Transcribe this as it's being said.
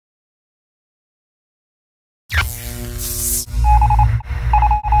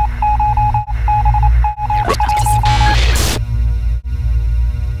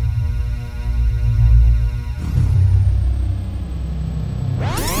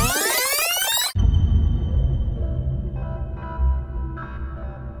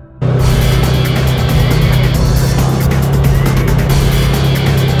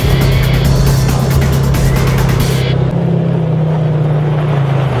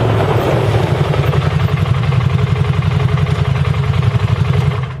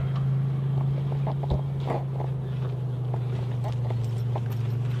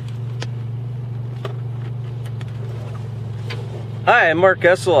Hi, I'm Mark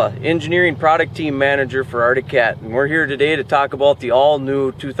Essola, Engineering Product Team Manager for Wildcat, and we're here today to talk about the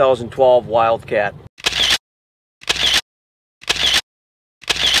all-new 2012 Wildcat.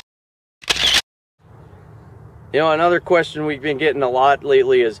 You know, another question we've been getting a lot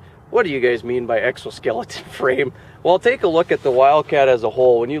lately is, what do you guys mean by exoskeleton frame? Well, take a look at the Wildcat as a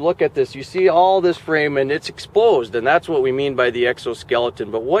whole. When you look at this, you see all this frame and it's exposed, and that's what we mean by the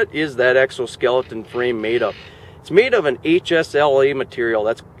exoskeleton. But what is that exoskeleton frame made of? It's made of an HSLA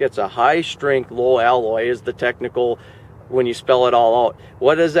material. It's a high strength, low alloy is the technical when you spell it all out.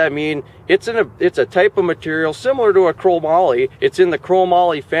 What does that mean? It's a type of material similar to a chromoly. It's in the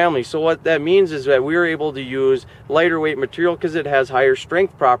chromoly family. So what that means is that we're able to use lighter weight material because it has higher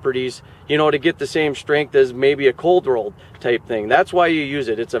strength properties, you know, to get the same strength as maybe a cold rolled type thing. That's why you use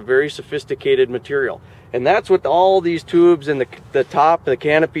it. It's a very sophisticated material. And that's what all these tubes and the top, the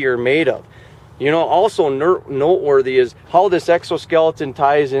canopy are made of. You know, also noteworthy is how this exoskeleton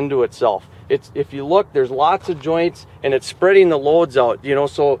ties into itself. If you look, there's lots of joints and it's spreading the loads out, you know,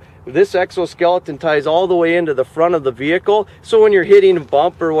 so this exoskeleton ties all the way into the front of the vehicle. So when you're hitting a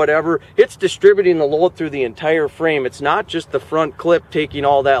bump or whatever, it's distributing the load through the entire frame. It's not just the front clip taking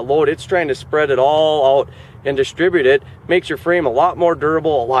all that load. It's trying to spread it all out and distribute it. Makes your frame a lot more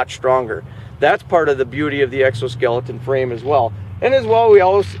durable, a lot stronger. That's part of the beauty of the exoskeleton frame as well. And as well, we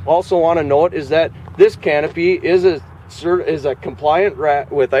also want to note is that this canopy is a compliant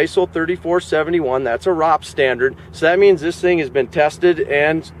with ISO 3471. That's a ROP standard. So that means this thing has been tested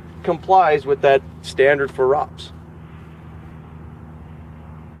and complies with that standard for ROPs.